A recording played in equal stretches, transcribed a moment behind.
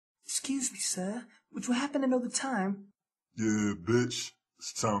Excuse me, sir, would you happen to know the time? Yeah, bitch.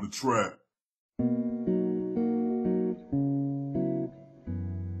 It's time to trap.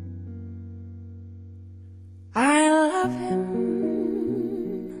 I love him,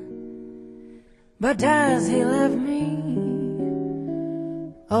 but does he love me?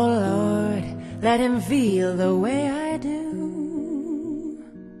 Oh Lord, let him feel the way I do.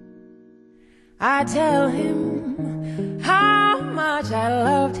 I tell him how much I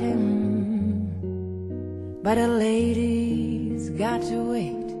loved him, but a lady's got to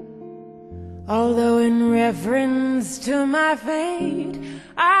wait. Although in reference to my fate,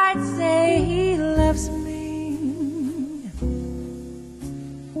 I'd say he loves me.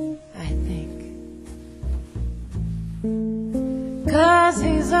 I think 'cause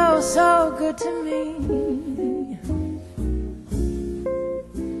he's oh so good to me.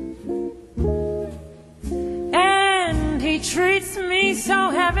 And he treats me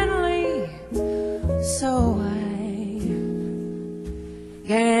so heavenly. So why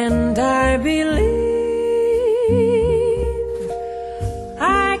can't I believe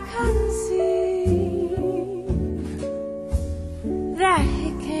I conceive that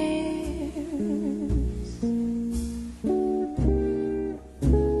he cares?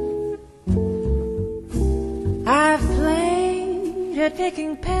 I've played at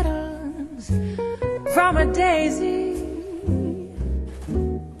picking petals from a daisy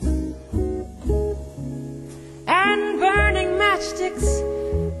and burning matchsticks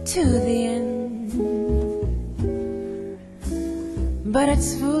to the end, but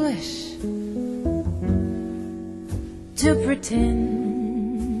it's foolish to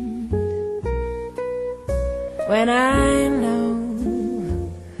pretend when I know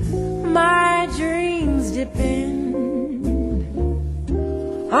my dreams depend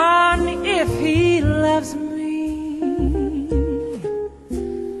on if he loves me.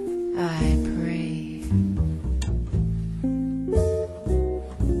 I pray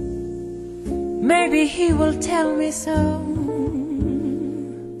maybe he will tell me so,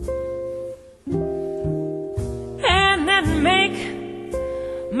 and then make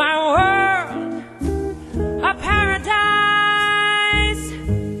my world a paradise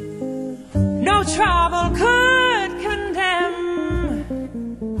no trouble could condemn.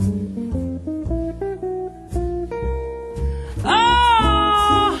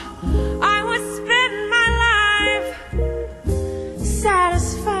 Oh, I would spend my life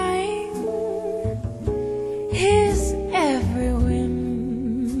satisfying his every whim.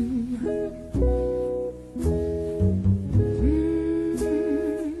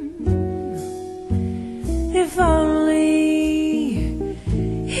 If only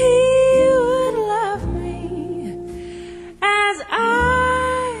he would love me as I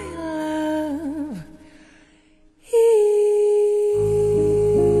love him.